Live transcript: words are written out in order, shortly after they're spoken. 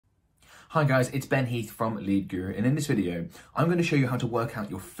Hi guys, it's Ben Heath from Lead Guru, and in this video, I'm going to show you how to work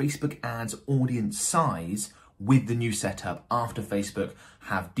out your Facebook ads audience size with the new setup after Facebook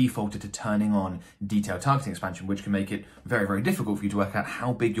have defaulted to turning on detailed targeting expansion, which can make it very, very difficult for you to work out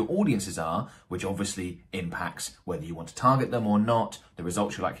how big your audiences are, which obviously impacts whether you want to target them or not, the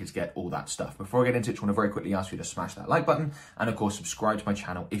results you're likely to get, all that stuff. Before I get into it, I want to very quickly ask you to smash that like button and of course subscribe to my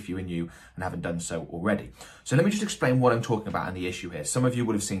channel if you are new and haven't done so already. So let me just explain what I'm talking about and the issue here. Some of you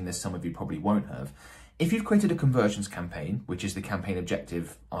would have seen this, some of you probably won't have. If you've created a conversions campaign, which is the campaign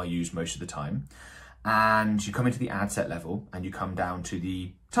objective I use most of the time, and you come into the ad set level and you come down to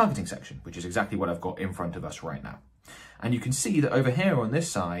the targeting section, which is exactly what I've got in front of us right now. And you can see that over here on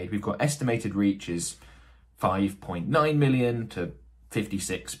this side, we've got estimated reach is 5.9 million to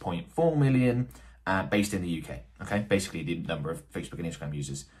 56.4 million based in the UK. Okay, basically the number of Facebook and Instagram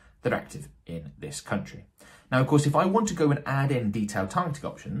users that are active in this country. Now, of course, if I want to go and add in detailed targeting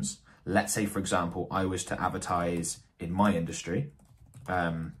options, let's say, for example, I was to advertise in my industry,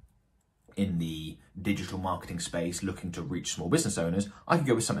 in the digital marketing space, looking to reach small business owners, I could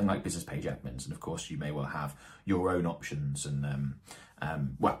go with something like business page admins. And of course, you may well have your own options and,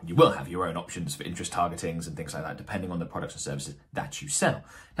 well, you will have your own options for interest targetings and things like that, depending on the products and services that you sell.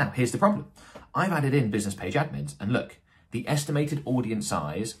 Now, here's the problem. I've added in business page admins and look, the estimated audience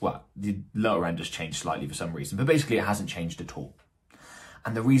size, well, the lower end has changed slightly for some reason, but basically it hasn't changed at all.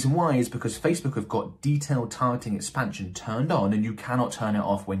 And the reason why is because Facebook have got detailed targeting expansion turned on and you cannot turn it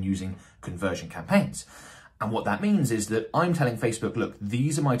off when using conversion campaigns. And what that means is that I'm telling Facebook, look,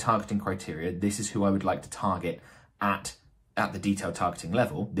 these are my targeting criteria. This is who I would like to target at the detailed targeting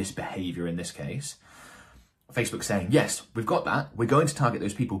level, this behavior in this case. Facebook saying, yes, we've got that. We're going to target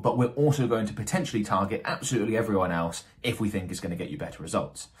those people, but we're also going to potentially target absolutely everyone else if we think it's going to get you better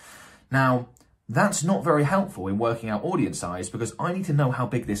results. Now, that's not very helpful in working out audience size because I need to know how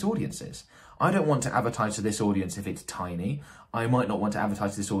big this audience is. I don't want to advertise to this audience if it's tiny. I might not want to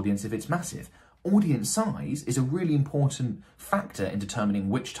advertise to this audience if it's massive. Audience size is a really important factor in determining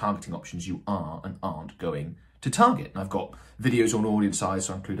which targeting options you are and aren't going to target. And I've got videos on audience size,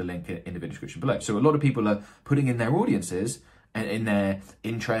 so I'll include a link in the video description below. So a lot of people are putting in their audiences and in their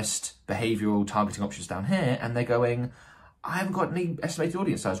interest, behavioral targeting options down here, and they're going, I haven't got any estimated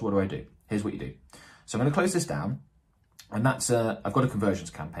audience size, what do? Here's what you do. So I'm going to close this down, and that's, I've got a conversions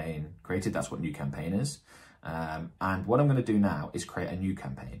campaign created, that's what new campaign is. And what I'm going to do now is create a new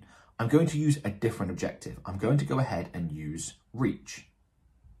campaign. I'm going to use a different objective. I'm going to go ahead and use reach.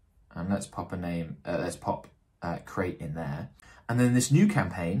 And let's pop a name, create in there. And then this new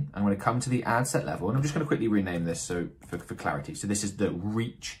campaign, I'm going to come to the ad set level, and I'm just going to quickly rename this so for clarity. So this is the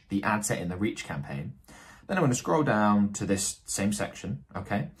reach, the ad set in the reach campaign. Then I'm going to scroll down to this same section,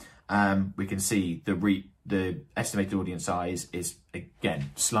 okay? We can see the estimated audience size is,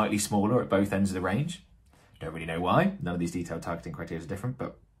 again, slightly smaller at both ends of the range. Don't really know why. None of these detailed targeting criteria are different,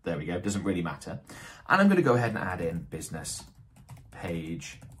 but there we go. It doesn't really matter. And I'm going to go ahead and add in business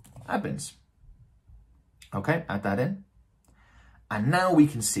page admins. Okay, add that in. And now we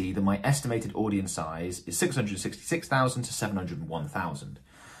can see that my estimated audience size is 666,000 to 701,000.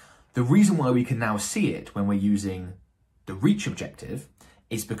 The reason why we can now see it when we're using the reach objective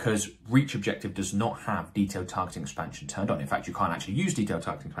is because reach objective does not have detailed targeting expansion turned on. In fact, you can't actually use detailed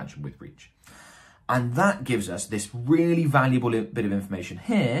targeting expansion with reach. And that gives us this really valuable bit of information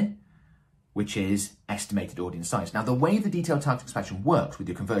here, which is estimated audience size. Now, the way the detailed targeting expansion works with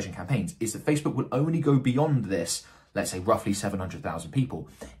your conversion campaigns is that Facebook will only go beyond this, let's say roughly 700,000 people,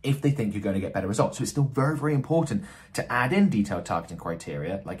 if they think you're going to get better results. So it's still very, very important to add in detailed targeting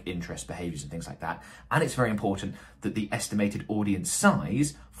criteria like interest, behaviors and things like that. And it's very important that the estimated audience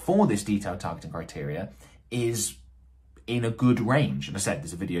size for this detailed targeting criteria is in a good range. And I said,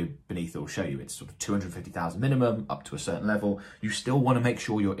 there's a video beneath that will show you it's sort of 250,000 minimum up to a certain level. You still want to make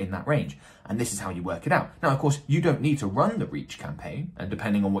sure you're in that range. And this is how you work it out. Now, of course, you don't need to run the reach campaign. And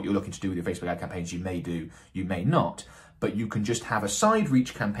depending on what you're looking to do with your Facebook ad campaigns, you may do, you may not. But you can just have a side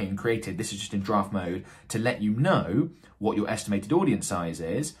reach campaign created. This is just in draft mode to let you know what your estimated audience size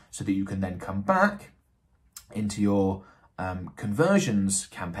is so that you can then come back into your conversions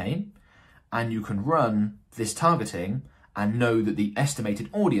campaign and you can run this targeting and know that the estimated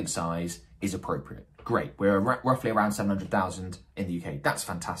audience size is appropriate. Great, we're roughly around 700,000 in the UK. That's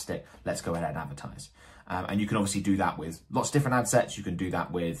fantastic. Let's go ahead and advertise. And you can obviously do that with lots of different ad sets. You can do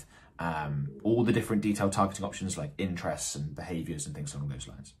that with all the different detailed targeting options like interests and behaviors and things along those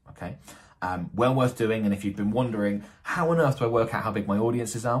lines, okay? Well worth doing. And if you've been wondering, how on earth do I work out how big my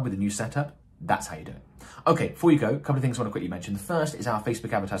audiences are with the new setup? That's how you do it. Okay, before you go, a couple of things I want to quickly mention. The first is our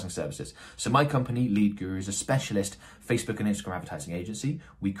Facebook advertising services. So my company, Lead Guru, is a specialist Facebook and Instagram advertising agency.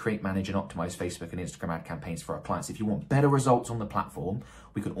 We create, manage and optimize Facebook and Instagram ad campaigns for our clients. If you want better results on the platform,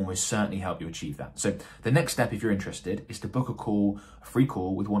 we can almost certainly help you achieve that. So the next step, if you're interested, is to book a free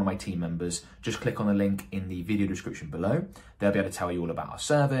call with one of my team members. Just click on the link in the video description below. They'll be able to tell you all about our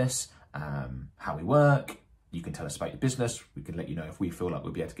service, how we work. You can tell us about your business. We can let you know if we feel like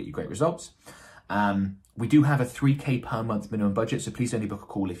we'll be able to get you great results. We do have a 3K per month minimum budget, so please only book a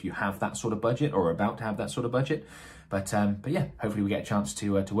call if you have that sort of budget or are about to have that sort of budget. But yeah, hopefully we get a chance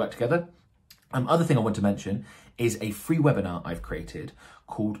to work together. Other thing I want to mention is a free webinar I've created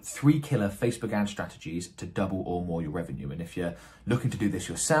called 3 Killer Facebook Ad Strategies to Double or More Your Revenue. And if you're looking to do this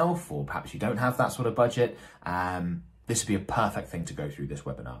yourself, or perhaps you don't have that sort of budget, this would be a perfect thing to go through this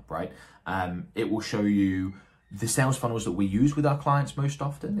webinar, right? It will show you the sales funnels that we use with our clients most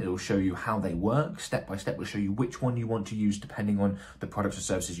often. It'll show you how they work step by step. We'll show you which one you want to use depending on the products or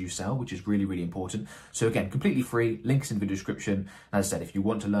services you sell, which is really, really important. So again, completely free, links in the description. As I said, if you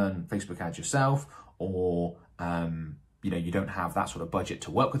want to learn Facebook ads yourself, or you don't have that sort of budget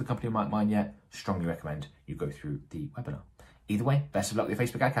to work with a company like mine yet, strongly recommend you go through the webinar. Either way, best of luck with your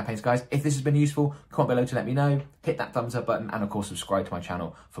Facebook ad campaigns, guys. If this has been useful, comment below to let me know. Hit that thumbs up button and of course subscribe to my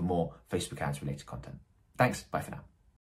channel for more Facebook ads related content. Thanks, bye for now.